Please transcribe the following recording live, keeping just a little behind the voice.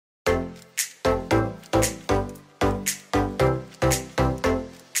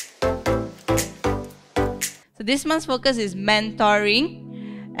So this month's focus is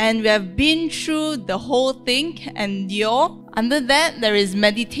mentoring, and we have been through the whole thing, endure. Under that, there is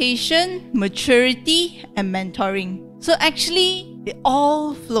meditation, maturity, and mentoring. So actually, it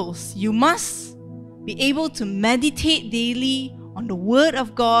all flows. You must be able to meditate daily on the Word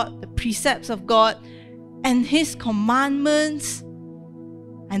of God, the precepts of God, and His commandments,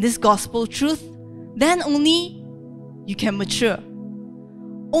 and this gospel truth. Then only you can mature.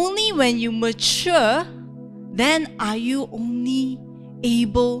 Only when you mature, then are you only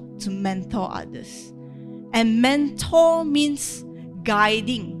able to mentor others. And mentor means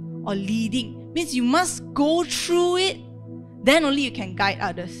guiding or leading. Means you must go through it, then only you can guide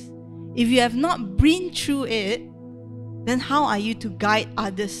others. If you have not been through it, then how are you to guide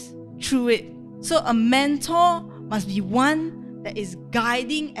others through it? So a mentor must be one that is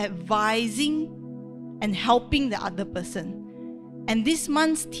guiding, advising, and helping the other person. And this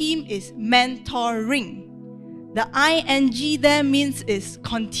month's theme is mentoring. The ing there means is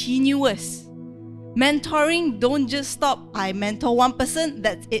continuous. Mentoring don't just stop, I mentor one person,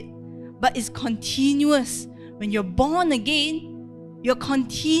 that's it. But it's continuous. When you're born again, you're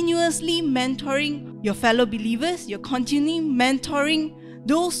continuously mentoring your fellow believers. You're continually mentoring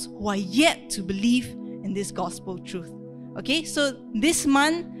those who are yet to believe in this gospel truth. Okay, so this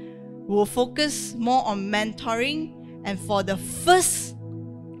month, we'll focus more on mentoring. And for the first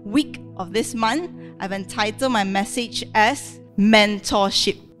week of this month, I've entitled my message as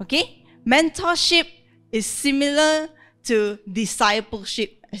Mentorship. Okay? Mentorship is similar to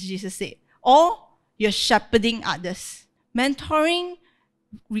discipleship, as Jesus said. Or you're shepherding others. Mentoring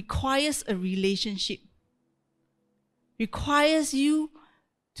requires a relationship. Requires you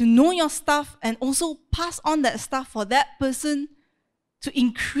to know your stuff and also pass on that stuff for that person to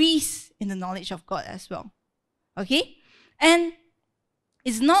increase in the knowledge of God as well. Okay? And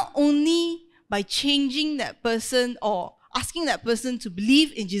it's not only by changing that person or asking that person to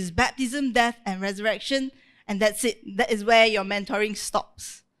believe in Jesus' baptism, death, and resurrection, and that's it. That is where your mentoring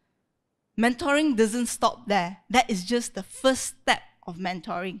stops. Mentoring doesn't stop there. That is just the first step of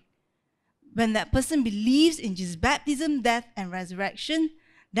mentoring. When that person believes in Jesus' baptism, death, and resurrection,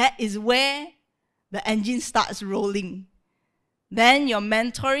 that is where the engine starts rolling. Then your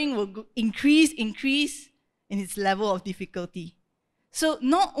mentoring will increase in its level of difficulty. So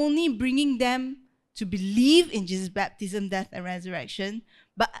not only bringing them to believe in Jesus' baptism, death, and resurrection,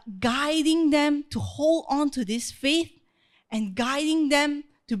 but guiding them to hold on to this faith and guiding them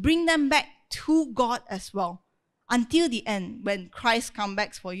to bring them back to God as well until the end when Christ comes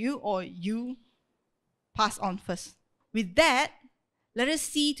back for you or you pass on first. With that, let us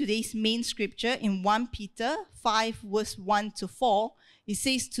see today's main scripture in 1 Peter 5 verse 1 to 4. It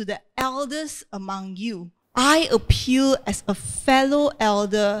says, "To the elders among you, I appeal as a fellow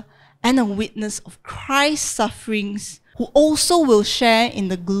elder and a witness of Christ's sufferings, who also will share in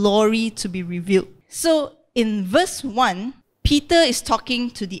the glory to be revealed." So in verse 1, Peter is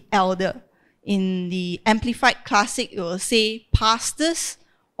talking to the elder. In the Amplified Classic, it will say pastors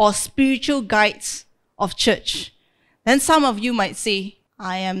or spiritual guides of church. Then some of you might say,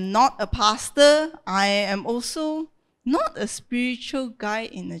 I am not a pastor. I am also not a spiritual guide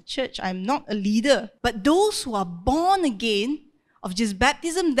in a church. I'm not a leader. But those who are born again of just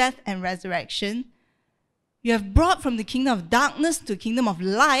baptism, death, and resurrection, you have brought from the kingdom of darkness to the kingdom of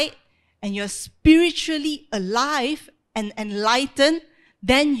light, and you're spiritually alive and enlightened,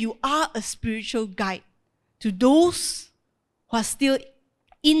 then you are a spiritual guide to those who are still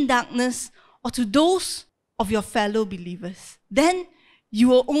in darkness or to those of your fellow believers. Then you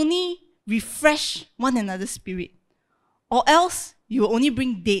will only refresh one another's spirit. Or else, you will only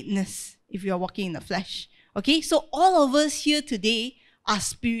bring deadness if you are walking in the flesh. Okay, so all of us here today are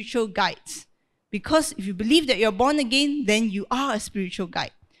spiritual guides. Because if you believe that you're born again, then you are a spiritual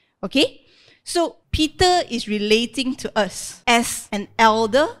guide. Okay, so Peter is relating to us as an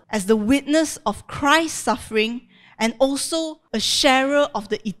elder, as the witness of Christ's suffering, and also a sharer of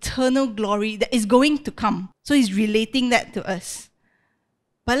the eternal glory that is going to come. So he's relating that to us.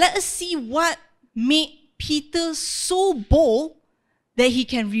 But let us see what made Peter so bold that he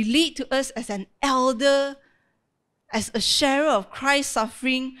can relate to us as an elder, as a sharer of Christ's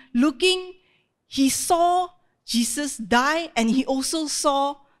suffering. He saw Jesus die and he also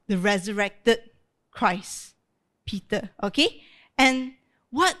saw the resurrected Christ, Peter, okay? And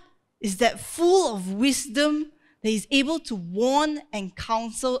what is that full of wisdom that he's able to warn and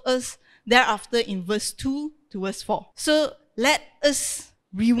counsel us thereafter in verse 2 to verse 4. So let us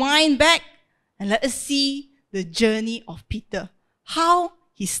rewind back and let us see the journey of Peter, how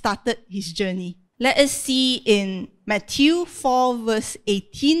he started his journey. Let us see in Matthew 4 verse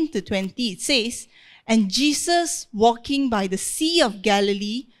 18 to 20, it says, And Jesus, walking by the Sea of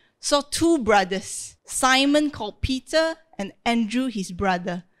Galilee, saw two brothers, Simon called Peter and Andrew his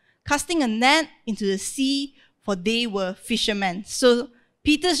brother, casting a net into the sea, for they were fishermen. So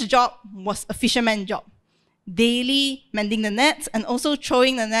Peter's job was a fisherman's job, daily mending the nets and also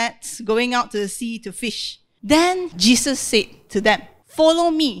throwing the nets, going out to the sea to fish. Then Jesus said to them,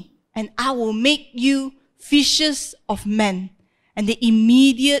 "Follow me, and I will make you fishers of men." And they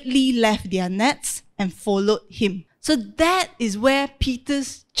immediately left their nets and followed him. So that is where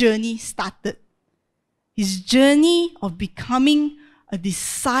Peter's journey started. His journey of becoming a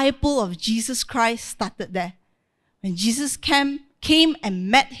disciple of Jesus Christ started there. When Jesus came and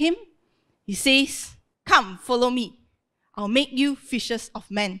met him, he says, "Come, follow me. I'll make you fishers of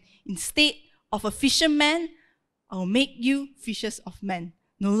men. Instead of a fisherman, I'll make you fishers of men."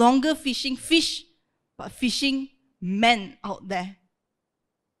 No longer fishing fish, but fishing men out there.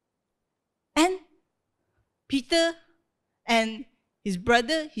 And Peter and his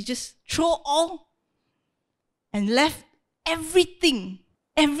brother, he just threw all and left everything.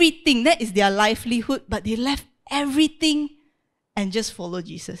 Everything, that is their livelihood, but they left everything and just followed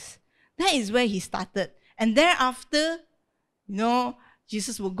Jesus. That is where he started. And thereafter,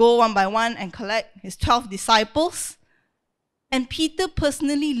 Jesus will go one by one and collect his 12 disciples. And Peter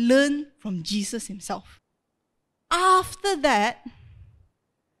personally learned from Jesus himself. After that,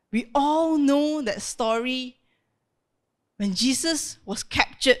 we all know that story when Jesus was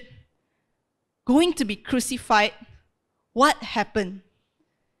captured, going to be crucified. What happened?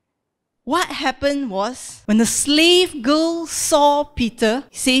 What happened was, when the slave girl saw Peter,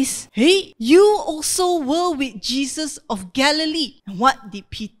 he says, "Hey, you also were with Jesus of Galilee." And what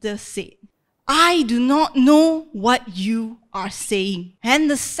did Peter say? "I do not know what you are saying."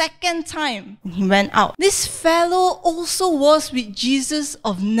 And the second time he went out, "This fellow also was with Jesus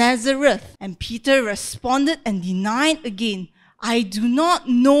of Nazareth." And Peter responded and denied again, "I do not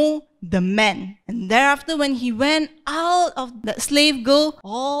know the man." And thereafter, when he went out of that slave girl,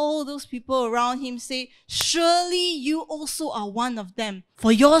 all those people around him say, "Surely you also are one of them,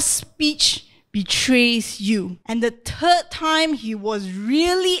 for your speech betrays you." And the third time, he was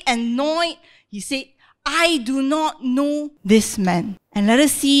really annoyed. He said, "I do not know this man." And let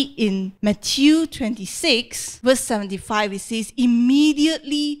us see in Matthew 26, verse 75, it says,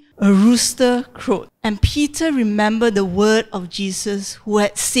 "Immediately a rooster crowed. And Peter remembered the word of Jesus, who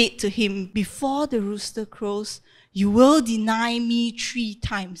had said to him, 'Before the rooster crows, you will deny me 3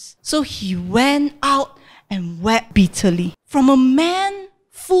 times. So he went out and wept bitterly. From a man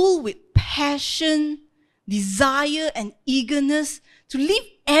full with passion, desire, and eagerness to leave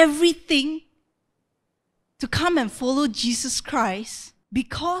everything to come and follow Jesus Christ,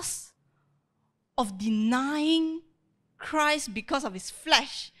 because of denying Christ, because of his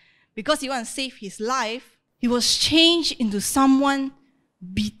flesh, because he wants to save his life, he was changed into someone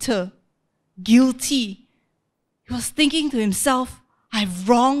bitter, guilty. He was thinking to himself, "I've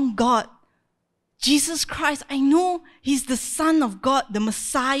wronged God. Jesus Christ, I know he's the Son of God, the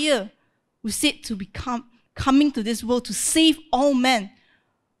Messiah, who said to become coming to this world to save all men.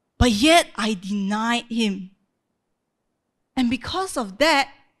 But yet I denied him." And because of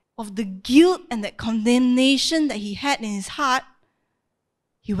that, of the guilt and that condemnation that he had in his heart,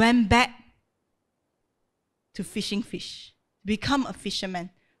 he went back to fishing fish, to become a fisherman,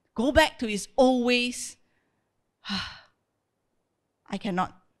 go back to his old ways. I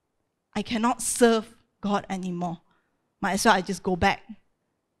cannot serve God anymore. Might as well I just go back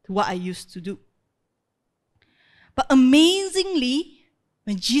to what I used to do. But amazingly,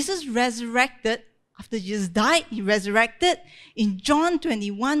 when Jesus resurrected, after Jesus died, he resurrected. In John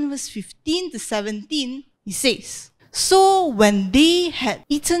 21, verse 15 to 17, he says, "So when they had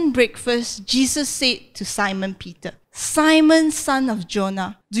eaten breakfast, Jesus said to Simon Peter, 'Simon, son of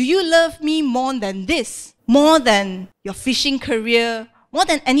Jonah, do you love me more than this? More than your fishing career? More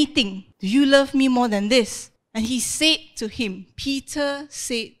than anything? Do you love me more than this?' And he said to him," Peter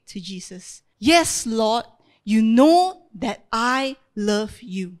said to Jesus, "Yes, Lord, you know that I love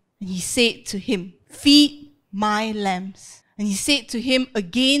you." And he said to him, "Feed my lambs." And he said to him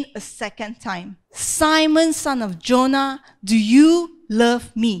again a second time, "Simon, son of Jonah, do you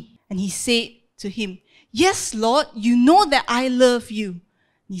love me?" And he said to him, "Yes, Lord, you know that I love you."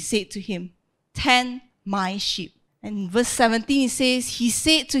 And he said to him, "Tend my sheep." And in verse 17 it says, he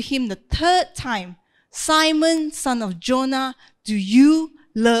said to him the third time, "Simon, son of Jonah, do you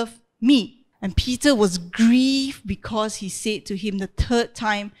love me?" And Peter was grieved because he said to him the third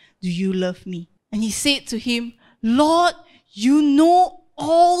time, "Do you love me?" And he said to him, "Lord, you know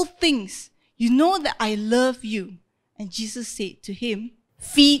all things. You know that I love you." And Jesus said to him,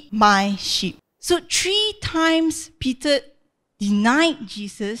 "Feed my sheep." So 3 times Peter denied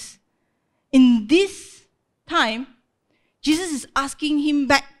Jesus. In this time, Jesus is asking him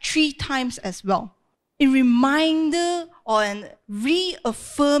back 3 times as well, in reminder or in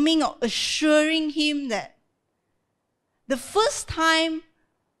reaffirming or assuring him that the first time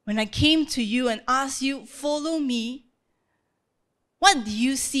when I came to you and asked you, follow me, what do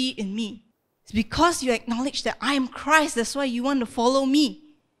you see in me? It's because you acknowledge that I am Christ, that's why you want to follow me.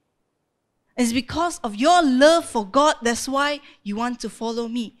 It's because of your love for God, that's why you want to follow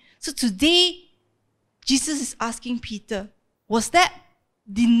me. So today, Jesus is asking Peter, was that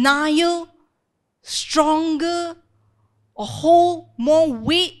denial stronger or hold more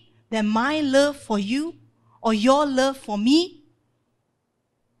weight than my love for you or your love for me?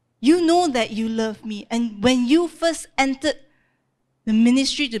 You know that you love me. And when you first entered the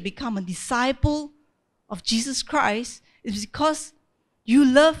ministry to become a disciple of Jesus Christ, it's because you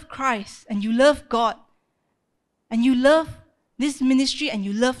love Christ and you love God and you love this ministry and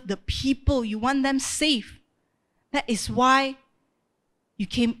you love the people. You want them safe. That is why you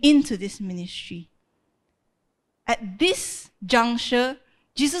came into this ministry. At this juncture,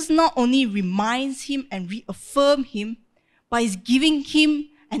 Jesus not only reminds him and reaffirms him, but is giving him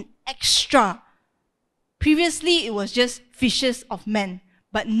an extra. Previously, it was just fishers of men.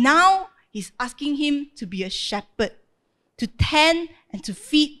 But now, he's asking him to be a shepherd, to tend and to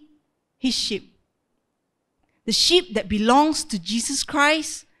feed his sheep. The sheep that belongs to Jesus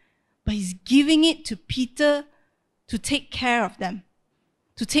Christ, but he's giving it to Peter to take care of them,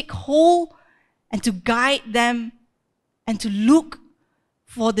 to take hold and to guide them and to look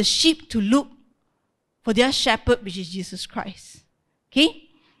for the sheep, to look for their shepherd, which is Jesus Christ. Okay?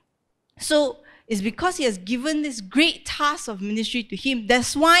 So, it's because he has given this great task of ministry to him.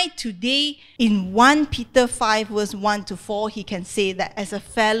 That's why today in 1 Peter 5 verse 1 to 4, he can say that as a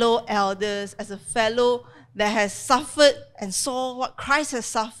fellow elders, as a fellow that has suffered and saw what Christ has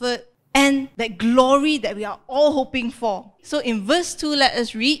suffered, and that glory that we are all hoping for. So in verse 2, let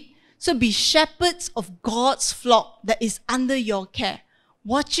us read, so be shepherds of God's flock that is under your care,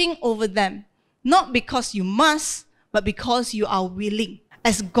 watching over them, not because you must, but because you are willing,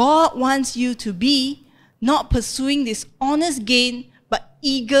 as God wants you to be, not pursuing this honest gain, but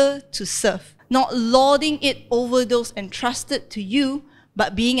eager to serve, not lording it over those entrusted to you,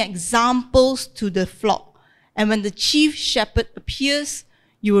 but being examples to the flock. And when the chief shepherd appears,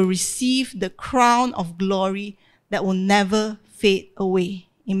 you will receive the crown of glory that will never fade away.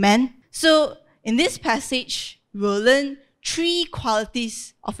 Amen. So in this passage, we will learn 3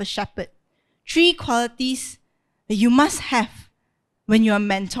 qualities of a shepherd. 3 qualities that you must have when you are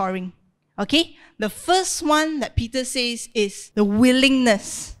mentoring. Okay? The first one that Peter says is the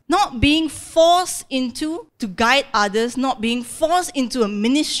willingness. Not being forced into to guide others, not being forced into a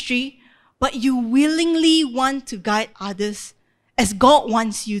ministry, but you willingly want to guide others as God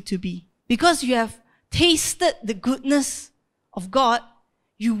wants you to be. Because you have tasted the goodness of God,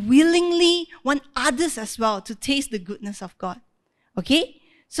 you willingly want others as well to taste the goodness of God. Okay?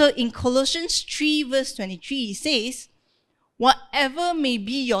 So in Colossians 3 verse 23, it says, whatever may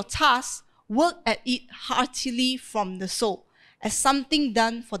be your task, work at it heartily from the soul, as something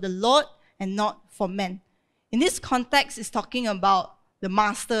done for the Lord and not for men. In this context, it's talking about the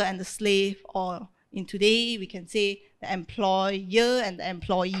master and the slave, or in today, we can say the employer and the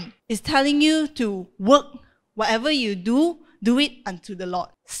employee. It's telling you to work, whatever you do it unto the Lord.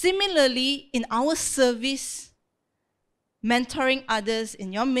 Similarly, in our service, mentoring others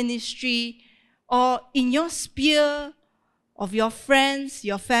in your ministry, or in your sphere of your friends,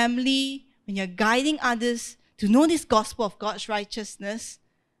 your family, when you're guiding others to know this gospel of God's righteousness,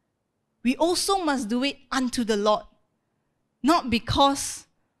 we also must do it unto the Lord. Not because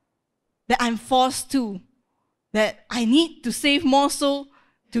that I'm forced to, that I need to save more so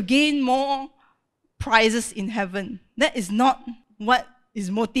to gain more prizes in heaven. That is not what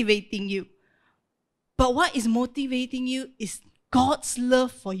is motivating you. But what is motivating you is God's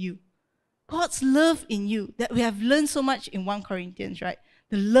love for you. God's love in you, that we have learned so much in 1 Corinthians, right?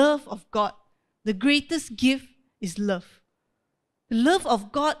 The love of God. The greatest gift is love. The love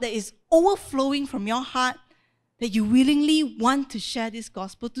of God that is overflowing from your heart, that you willingly want to share this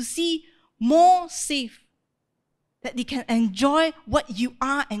gospel, to see more safe, that they can enjoy what you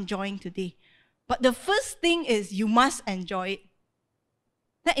are enjoying today. But the first thing is you must enjoy it.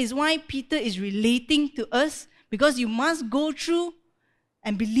 That is why Peter is relating to us, because you must go through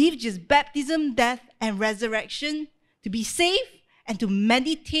and believe just baptism, death, and resurrection to be saved and to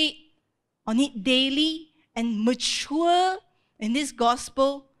meditate on it daily and mature in this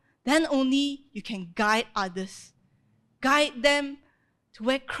gospel. Then only you can guide others. Guide them to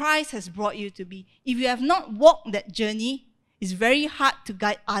where Christ has brought you to be. If you have not walked that journey, it's very hard to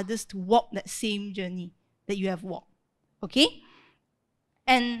guide others to walk that same journey that you have walked. Okay?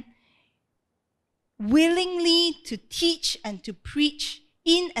 And willingly to teach and to preach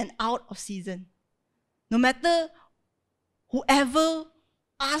in and out of season. No matter whoever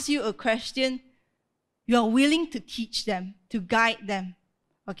asks you a question, you are willing to teach them, to guide them.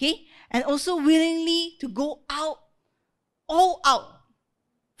 Okay? And also willingly to go out, all out,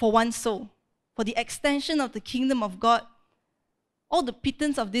 for one soul. For the extension of the kingdom of God, all the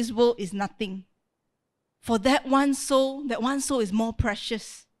pittance of this world is nothing. For that one soul is more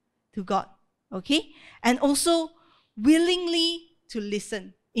precious to God. Okay? And also willingly to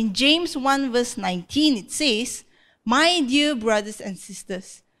listen. In James 1 verse 19 it says, "My dear brothers and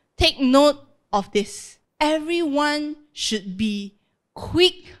sisters, take note of this. Everyone should be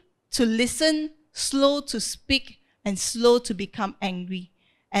quick to listen, slow to speak, and slow to become angry."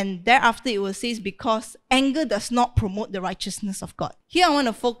 And thereafter it will say, because anger does not promote the righteousness of God. Here I want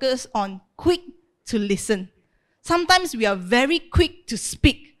to focus on quick to listen. Sometimes we are very quick to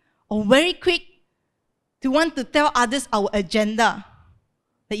speak or very quick to want to tell others our agenda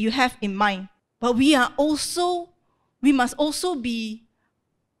that you have in mind. But we must also be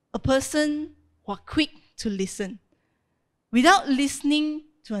a person who are quick to listen. Without listening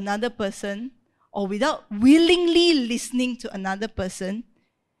to another person or without willingly listening to another person,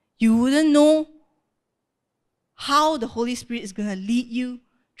 you wouldn't know how the Holy Spirit is going to lead you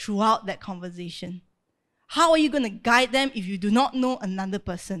throughout that conversation. How are you going to guide them if you do not know another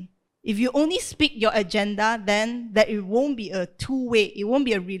person? If you only speak your agenda, then that it won't be a two-way, it won't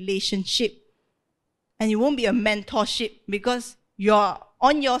be a relationship, and it won't be a mentorship because you're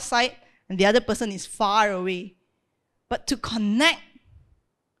on your side and the other person is far away. But to connect,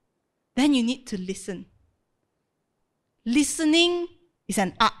 then you need to listen. Listening is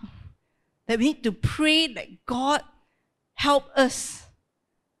an art that we need to pray that God help us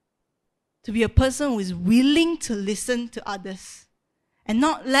to be a person who is willing to listen to others and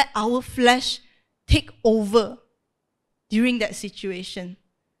not let our flesh take over during that situation.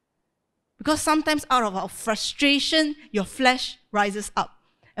 Because sometimes out of our frustration, your flesh rises up.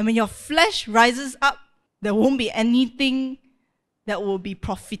 And when your flesh rises up, there won't be anything that will be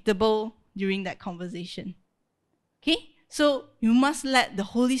profitable during that conversation. Okay? So you must let the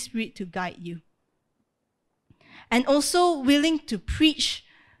Holy Spirit to guide you. And also willing to preach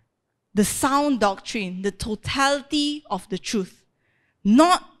the sound doctrine, the totality of the truth.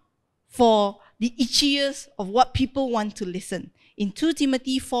 Not for the itchy ears of what people want to listen. In 2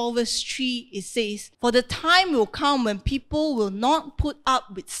 Timothy 4 verse 3, it says, "For the time will come when people will not put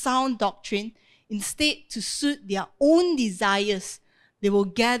up with sound doctrine. Instead, to suit their own desires, they will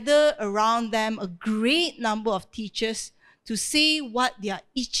gather around them a great number of teachers to say what their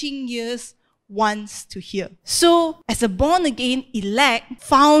itching ears wants to hear." So, as a born-again elect,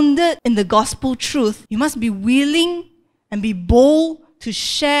 founded in the gospel truth, you must be willing and be bold to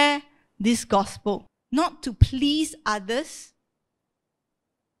share this gospel. Not to please others,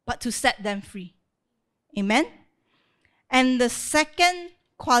 but to set them free. Amen? And the second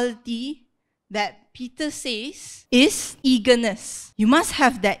quality that Peter says is eagerness. You must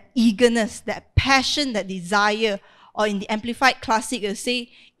have that eagerness, that passion, that desire. Or in the Amplified Classic, it'll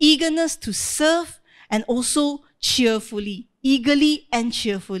say, eagerness to serve and also cheerfully, eagerly and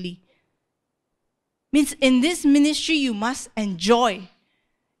cheerfully. Means in this ministry, you must enjoy.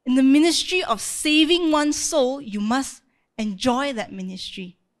 In the ministry of saving one's soul, you must enjoy that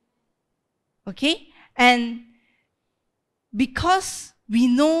ministry. Okay? And because we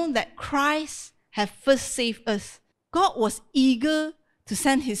know that Christ has first saved us, God was eager to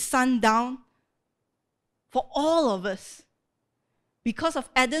send His Son down for all of us. Because of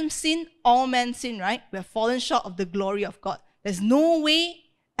Adam's sin, all men sin, right? We have fallen short of the glory of God. There's no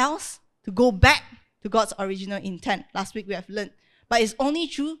way else to go back to God's original intent. Last week we have learned. But it's only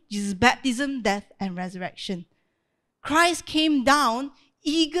through Jesus' baptism, death, and resurrection. Christ came down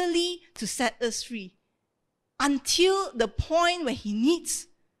eagerly to set us free until the point where He needs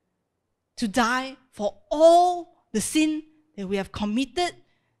to die for all the sin that we have committed,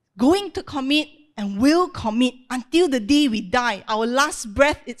 going to commit, and will commit until the day we die. Our last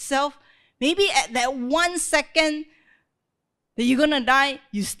breath itself, maybe at that 1 second that you're going to die,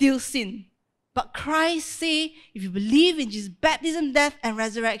 you still sin. But Christ say, if you believe in Jesus' baptism, death, and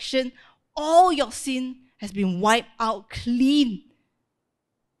resurrection, all your sin has been wiped out clean.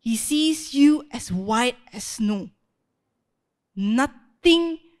 He sees you as white as snow.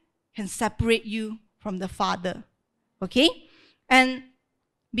 Nothing can separate you from the Father. Okay? And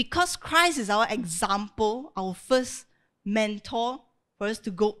because Christ is our example, our first mentor for us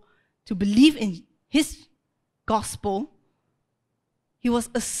to go to believe in his gospel, he was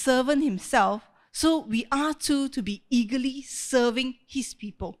a servant himself. So we are too to be eagerly serving his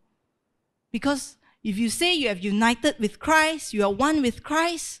people. Because if you say you have united with Christ, you are one with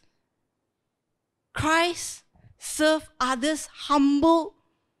Christ, serve others, humble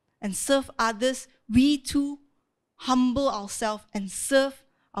and serve others, we too humble ourselves and serve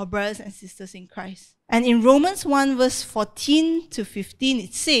our brothers and sisters in Christ. And in Romans 1 verse 14 to 15,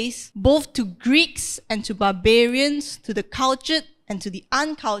 it says, both to Greeks and to barbarians, to the cultured and to the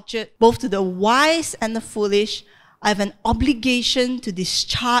uncultured, both to the wise and the foolish, I have an obligation to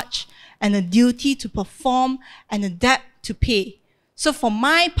discharge and a duty to perform and a debt to pay. So for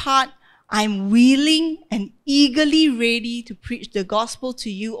my part, I'm willing and eagerly ready to preach the gospel to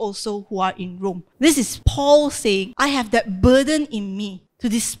you also who are in Rome. This is Paul saying, I have that burden in me to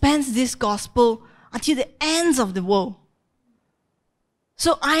dispense this gospel until the ends of the world.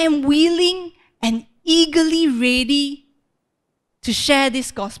 So I am willing and eagerly ready to share this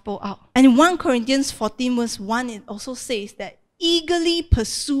gospel out. And in 1 Corinthians 14 verse 1, it also says that eagerly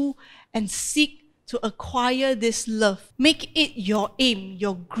pursue and seek to acquire this love. Make it your aim,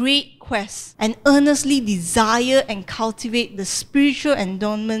 your great quest, and earnestly desire and cultivate the spiritual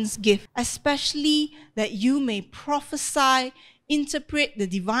endowments gift, especially that you may prophesy, interpret the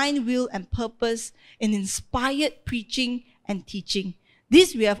divine will and purpose in inspired preaching and teaching.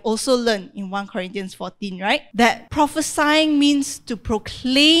 This we have also learned in 1 Corinthians 14, right? That prophesying means to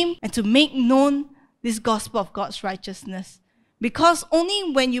proclaim and to make known this gospel of God's righteousness. Because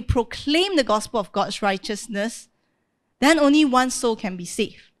only when you proclaim the gospel of God's righteousness, then only one soul can be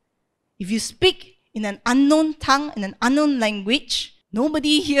saved. If you speak in an unknown tongue, in an unknown language,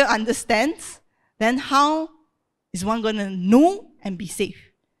 nobody here understands, then how is one going to know and be saved?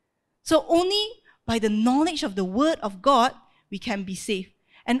 So only by the knowledge of the word of God, we can be saved.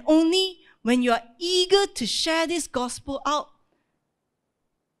 And only when you are eager to share this gospel out,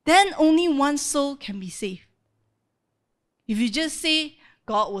 then only one soul can be saved. If you just say,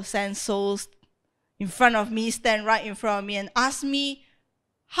 God will send souls in front of me, stand right in front of me and ask me,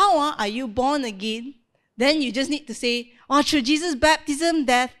 how are you born again? Then you just need to say, through Jesus' baptism,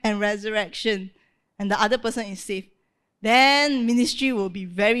 death, and resurrection. And the other person is saved. Then ministry will be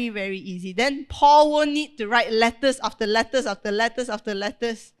very, very easy. Then Paul won't need to write letters after letters after letters after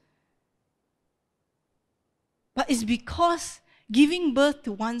letters. But it's because giving birth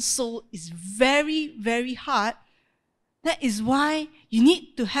to one soul is very, very hard. That is why you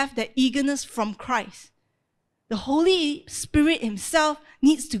need to have that eagerness from Christ. The Holy Spirit himself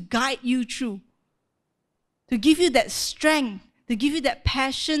needs to guide you through, to give you that strength, to give you that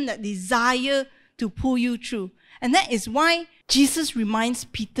passion, that desire to pull you through. And that is why Jesus reminds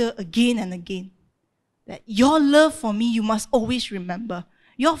Peter again and again that your love for me, you must always remember.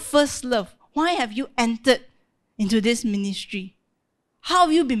 Your first love. Why have you entered into this ministry? How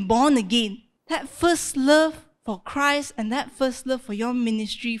have you been born again? That first love for Christ and that first love for your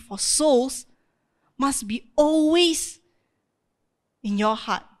ministry, for souls, must be always in your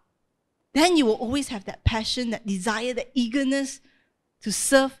heart. Then you will always have that passion, that desire, that eagerness to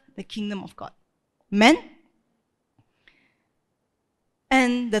serve the kingdom of God. Amen?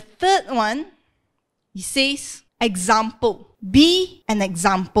 And the third one, he says, example. Be an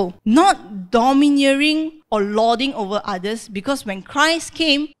example. Not domineering or lording over others, because when Christ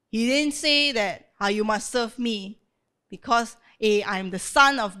came, he didn't say that, you must serve me because I'm the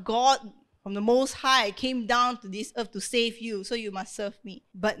Son of God from the Most High. I came down to this earth to save you, so you must serve me.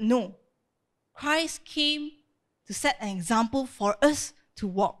 But no. Christ came to set an example for us to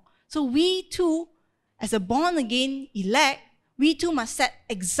walk. So we too, as a born-again elect, we too must set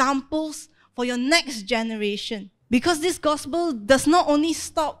examples for your next generation. Because this gospel does not only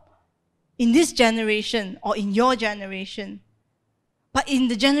stop in this generation or in your generation, but in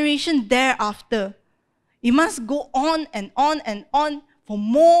the generation thereafter. It must go on and on and on for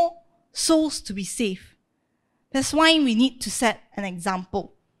more souls to be saved. That's why we need to set an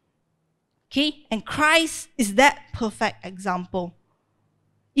example. Okay? And Christ is that perfect example.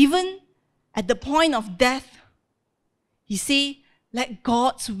 Even at the point of death, he said, let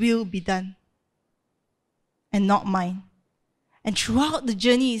God's will be done and not mine. And throughout the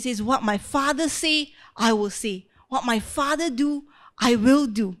journey, he says, what my Father say, I will say. What my Father do, I will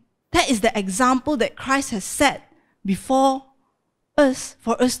do. That is the example that Christ has set before us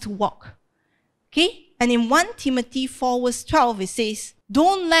for us to walk. Okay? And in 1 Timothy 4 verse 12, it says,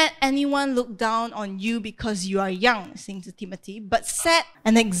 don't let anyone look down on you because you are young, saying to Timothy, but set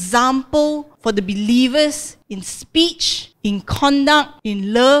an example for the believers in speech, in conduct,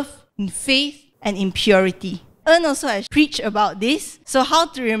 in love, in faith, and in purity. Ern also has preached about this. So how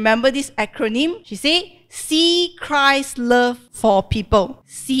to remember this acronym? She said, see Christ's love for people.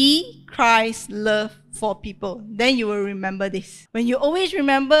 See Christ's love for people. Then you will remember this. When you always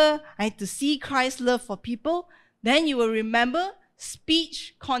remember, I need to see Christ's love for people, then you will remember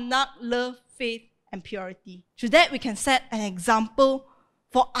speech, conduct, love, faith, and purity. Through that, we can set an example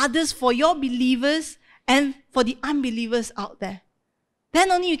for others, for your believers, and for the unbelievers out there.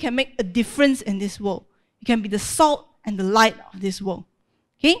 Then only you can make a difference in this world. You can be the salt and the light of this world.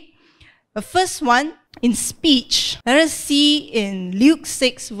 Okay? The first one, in speech, let us see in Luke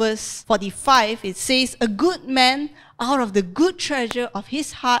 6 verse 45, it says, a good man out of the good treasure of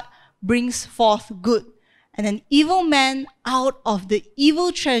his heart brings forth good, and an evil man out of the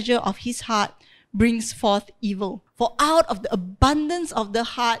evil treasure of his heart brings forth evil. For out of the abundance of the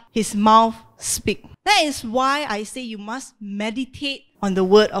heart, his mouth speaks. That is why I say you must meditate on the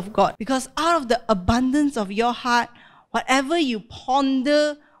word of God. Because out of the abundance of your heart, whatever you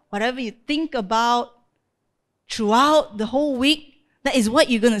ponder, whatever you think about throughout the whole week, that is what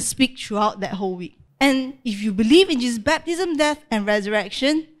you're going to speak throughout that whole week. And if you believe in Jesus' baptism, death, and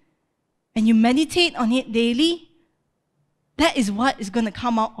resurrection, and you meditate on it daily, that is what is going to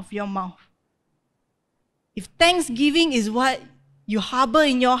come out of your mouth. If thanksgiving is what you harbor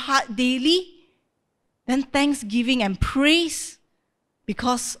in your heart daily, then thanksgiving and praise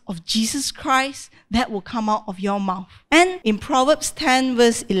because of Jesus Christ, that will come out of your mouth. And in Proverbs 10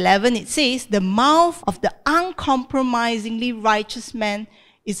 verse 11, it says, the mouth of the uncompromisingly righteous man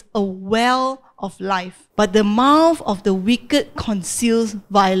is a well of life, but the mouth of the wicked conceals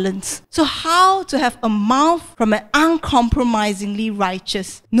violence. So how to have a mouth from an uncompromisingly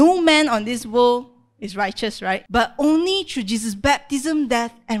righteous? No man on this world is righteous, right? But only through Jesus' baptism,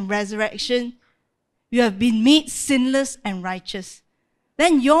 death, and resurrection, you have been made sinless and righteous.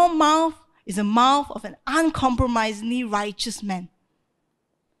 Then your mouth is a mouth of an uncompromisingly righteous man.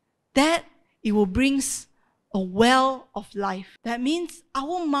 That it will bring a well of life. That means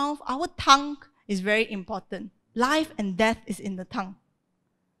our mouth, our tongue is very important. Life and death is in the tongue.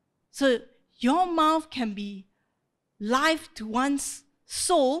 So your mouth can be life to one's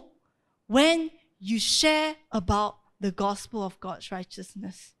soul when you share about the gospel of God's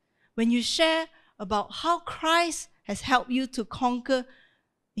righteousness. When you share about how Christ has helped you to conquer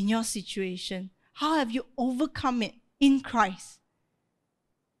in your situation. How have you overcome it in Christ?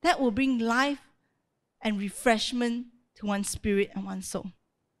 That will bring life and refreshment to one's spirit and one's soul.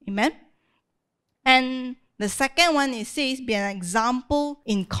 Amen? And the second one, it says, be an example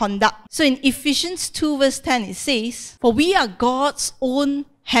in conduct. So in Ephesians 2 verse 10, it says, for we are God's own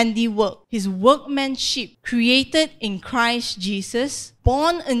handiwork, his workmanship, created in Christ Jesus,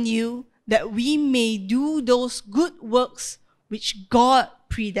 born anew, that we may do those good works which God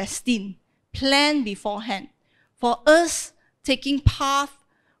predestined, planned beforehand, for us taking path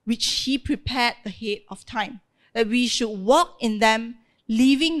which he prepared ahead of time, that we should walk in them,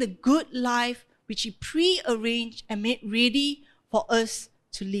 living the good life which he pre-arranged and made ready for us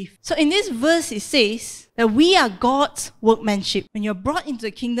to live. So in this verse, it says that we are God's workmanship. When you're brought into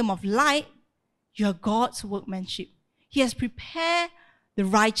the kingdom of light, you are God's workmanship. He has prepared the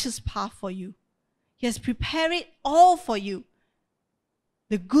righteous path for you. He has prepared it all for you.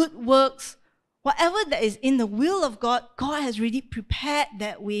 The good works, whatever that is in the will of God, God has already prepared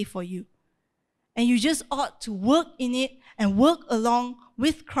that way for you. And you just ought to work in it and work along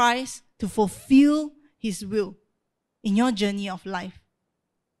with Christ to fulfill his will in your journey of life.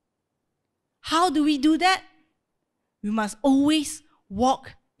 How do we do that? We must always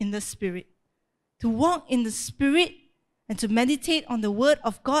walk in the Spirit. To walk in the Spirit and to meditate on the Word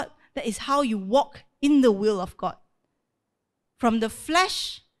of God, that is how you walk in the will of God. From the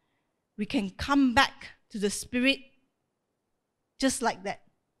flesh, we can come back to the Spirit just like that.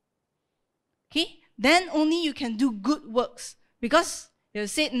 Okay? Then only you can do good works. Because you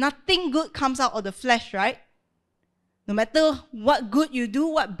said nothing good comes out of the flesh, right? No matter what good you do,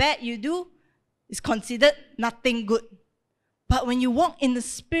 what bad you do, is considered nothing good. But when you walk in the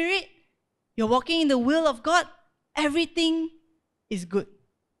Spirit, you're walking in the will of God, everything is good.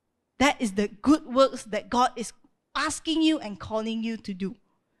 That is the good works that God is asking you and calling you to do.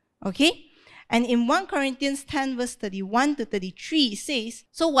 Okay? And in 1 Corinthians 10 verse 31 to 33, it says,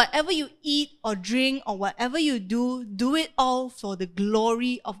 so whatever you eat or drink or whatever you do, do it all for the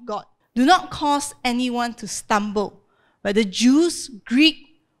glory of God. Do not cause anyone to stumble, whether Jews, Greek,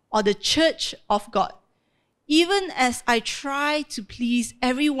 or the church of God, even as I try to please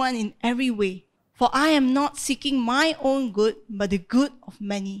everyone in every way. For I am not seeking my own good, but the good of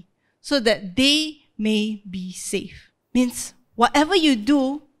many, so that they may be safe. Means whatever you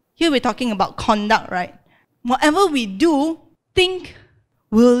do, here we're talking about conduct, right? whatever we do, think,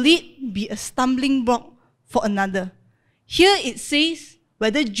 will it be a stumbling block for another? Here it says,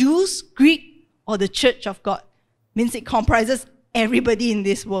 whether Jews, Greek, or the church of God. Means it comprises everybody in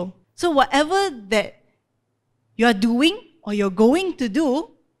this world. So whatever that you are doing or you're going to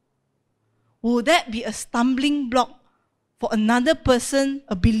do, will that be a stumbling block for another person,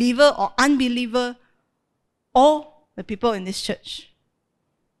 a believer or unbeliever, or the people in this church?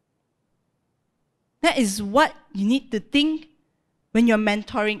 That is what you need to think when you're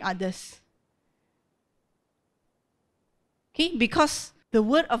mentoring others. Okay, because the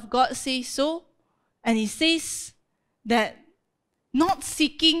Word of God says so, and it says that not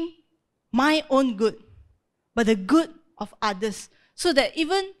seeking my own good, but the good of others, so that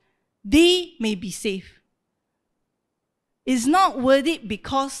even they may be saved. It's not worth it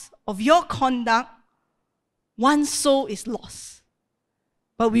because of your conduct, one soul is lost.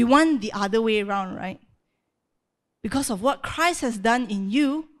 But we want the other way around, right? Because of what Christ has done in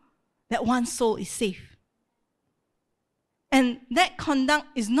you, that one soul is saved. And that conduct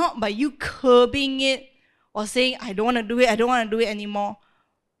is not by you curbing it or saying, I don't want to do it anymore.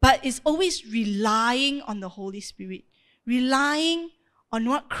 But it's always relying on the Holy Spirit. Relying on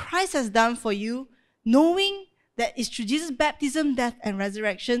what Christ has done for you, knowing that it's through Jesus' baptism, death, and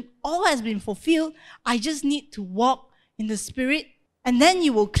resurrection, all has been fulfilled. I just need to walk in the Spirit, and then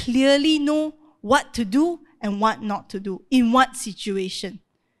you will clearly know what to do and what not to do, in what situation.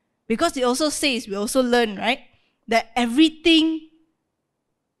 Because it also says, we also learn, right, that everything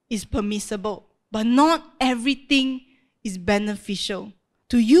is permissible, but not everything is beneficial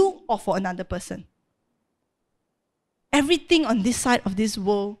to you or for another person. Everything on this side of this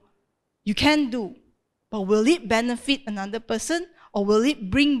world you can do, but will it benefit another person or will it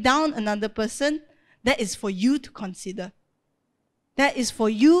bring down another person? That is for you to consider. That is for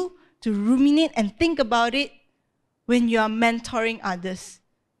you to ruminate and think about it when you are mentoring others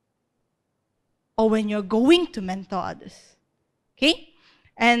or when you're going to mentor others. Okay?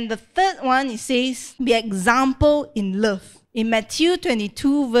 And the third one, it says, be example in love. In Matthew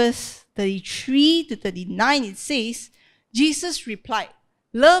 22, verse 33 to 39, it says, Jesus replied,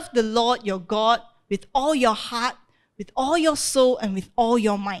 love the Lord your God with all your heart, with all your soul, and with all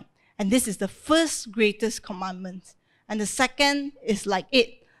your mind. And this is the first greatest commandment. And the second is like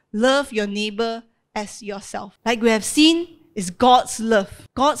it, love your neighbor as yourself. Like we have seen, is God's love.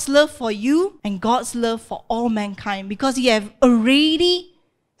 God's love for you and God's love for all mankind, because He has already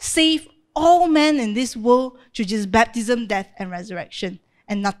saved all men in this world through Jesus' baptism, death, and resurrection.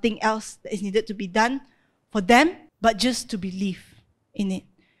 And nothing else that is needed to be done for them, but just to believe in it.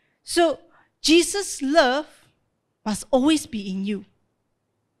 So, Jesus' love must always be in you.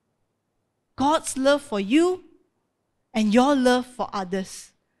 God's love for you and your love for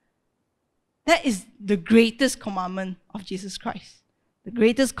others. That is the greatest commandment of Jesus Christ. The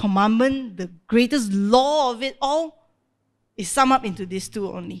greatest commandment, the greatest law of it all is summed up into these two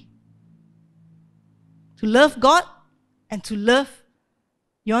only. To love God and to love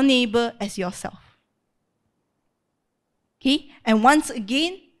your neighbor as yourself. Okay? And once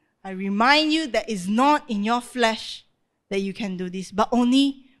again, I remind you that it's not in your flesh that you can do this, but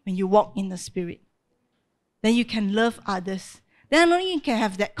only when you walk in the Spirit. Then you can love others. Then only you can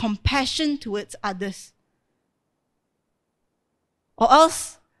have that compassion towards others. Or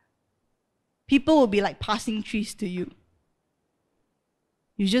else, people will be like passing trees to you.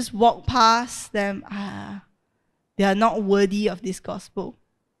 You just walk past them, they are not worthy of this gospel.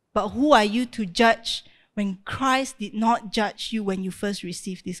 But who are you to judge when Christ did not judge you when you first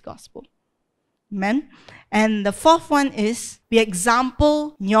received this gospel? Amen? And the fourth one is, be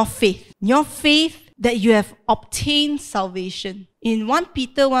example in your faith. Your faith that you have obtained salvation. In 1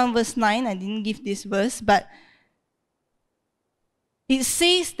 Peter 1 verse 9, I didn't give this verse, but it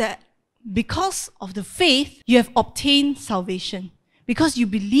says that because of the faith, you have obtained salvation. Because you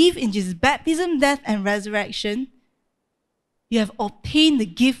believe in Jesus' baptism, death, and resurrection, you have obtained the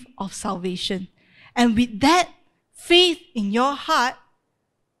gift of salvation. And with that faith in your heart,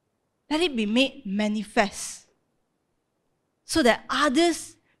 let it be made manifest, so that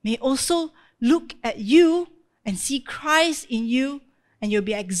others may also look at you and see Christ in you, and you'll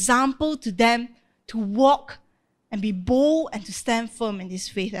be an example to them to walk and be bold and to stand firm in this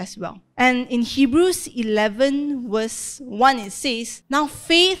faith as well. And in Hebrews 11 verse 1 it says, now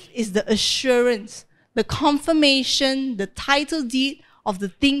faith is the assurance, the confirmation, the title deed of the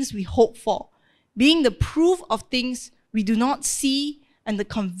things we hope for, being the proof of things we do not see and the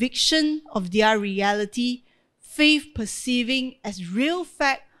conviction of their reality, faith perceiving as real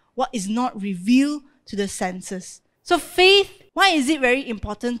fact what is not revealed to the senses. So faith, why is it very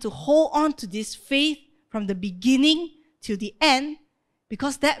important to hold on to this faith from the beginning to the end,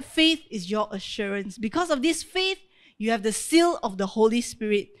 because that faith is your assurance. Because of this faith, you have the seal of the Holy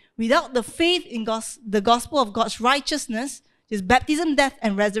Spirit. Without the faith in the gospel of God's righteousness, His baptism, death,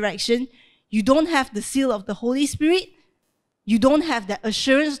 and resurrection, you don't have the seal of the Holy Spirit. You don't have that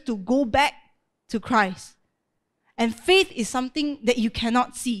assurance to go back to Christ. And faith is something that you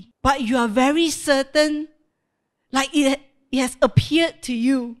cannot see, but you are very certain, like it has appeared to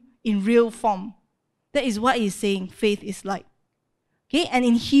you in real form. That is what he's saying faith is like. Okay, and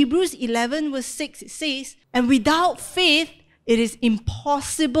in Hebrews 11 verse 6 it says, and without faith it is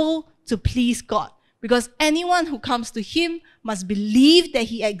impossible to please God, because anyone who comes to Him must believe that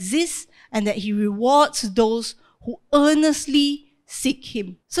He exists and that He rewards those who earnestly seek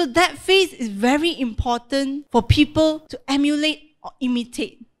Him. So that faith is very important for people to emulate or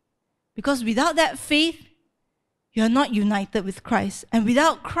imitate, because without that faith, you are not united with Christ. And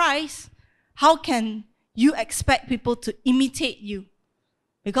without Christ, how can you expect people to imitate you?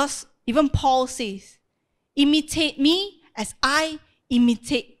 Because even Paul says, imitate me as I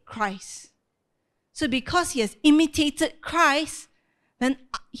imitate Christ. So because he has imitated Christ, then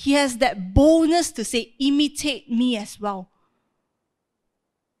he has that boldness to say, imitate me as well.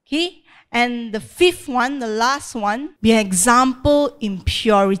 Okay? And the fifth one, the last one, be an example in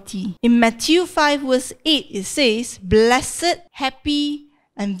purity. In Matthew 5 verse 8, it says, blessed, happy,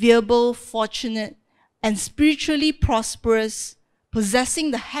 enviable, fortunate, and spiritually prosperous,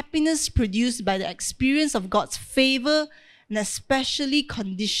 possessing the happiness produced by the experience of God's favor, and especially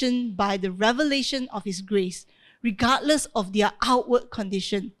conditioned by the revelation of His grace, regardless of their outward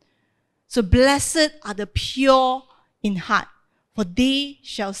condition. So blessed are the pure in heart, for they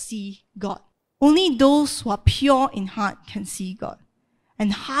shall see God. Only those who are pure in heart can see God.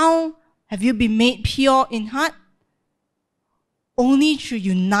 And how have you been made pure in heart? Only through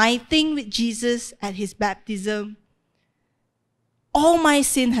uniting with Jesus at His baptism. All my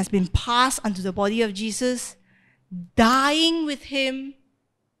sin has been passed unto the body of Jesus, dying with Him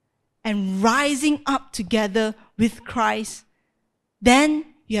and rising up together with Christ. Then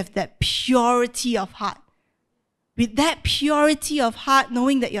you have that purity of heart. With that purity of heart,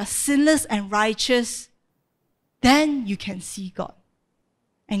 knowing that you're sinless and righteous, then you can see God.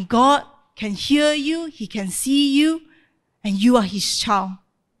 And God can hear you, He can see you, and you are His child.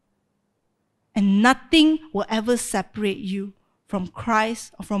 And nothing will ever separate you from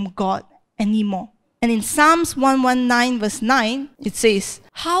Christ or from God anymore. And in Psalms 119 verse 9, it says,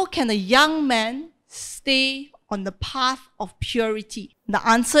 how can a young man stay on the path of purity? The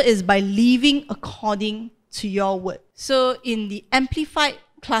answer is by living according to your word. So in the Amplified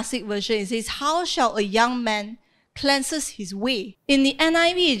Classic Version, it says, how shall a young man cleanses his way? In the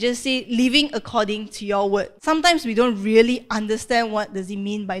NIV, it just says, living according to your word. Sometimes we don't really understand what does it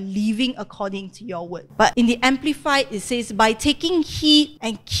mean by living according to your word. But in the Amplified, it says, by taking heed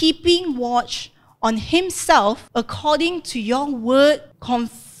and keeping watch on himself according to your word,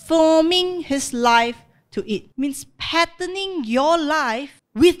 conforming his life to it. Means patterning your life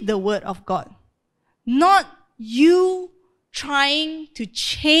with the word of God. Not you trying to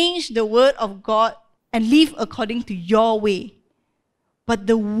change the word of God and live according to your way. But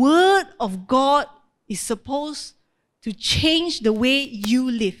the word of God is supposed to change the way you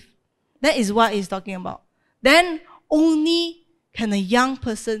live. That is what he's talking about. Then only can a young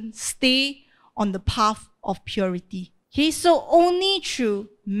person stay on the path of purity. Okay, so only through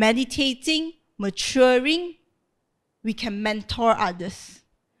meditating, maturing, we can mentor others.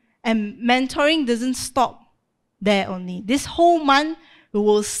 And mentoring doesn't stop there only. This whole month, we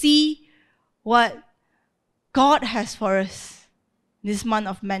will see what God has for us this month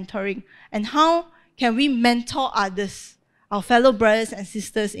of mentoring. And how can we mentor others, our fellow brothers and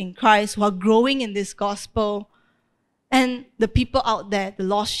sisters in Christ who are growing in this gospel, and the people out there, the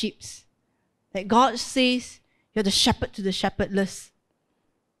lost sheep. That God says, you're the shepherd to the shepherdless.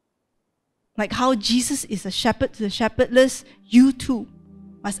 Like how Jesus is a shepherd to the shepherdless, you too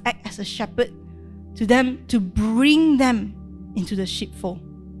must act as a shepherd to them, to bring them into the sheepfold.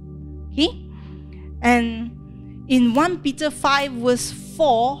 Okay? And in 1 Peter 5 verse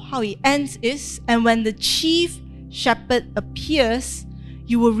 4, how it ends is, and when the chief shepherd appears,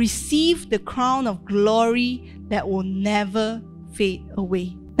 you will receive the crown of glory that will never fade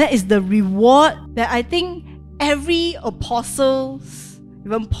away. That is the reward that I think every apostles,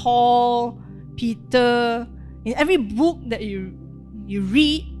 even Paul, Peter, in every book that you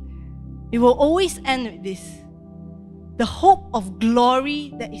read, it will always end with this. The hope of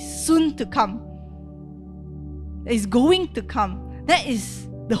glory that is soon to come, that is going to come. That is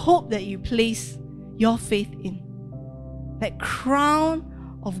the hope that you place your faith in. That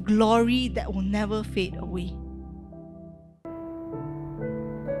crown of glory that will never fade away.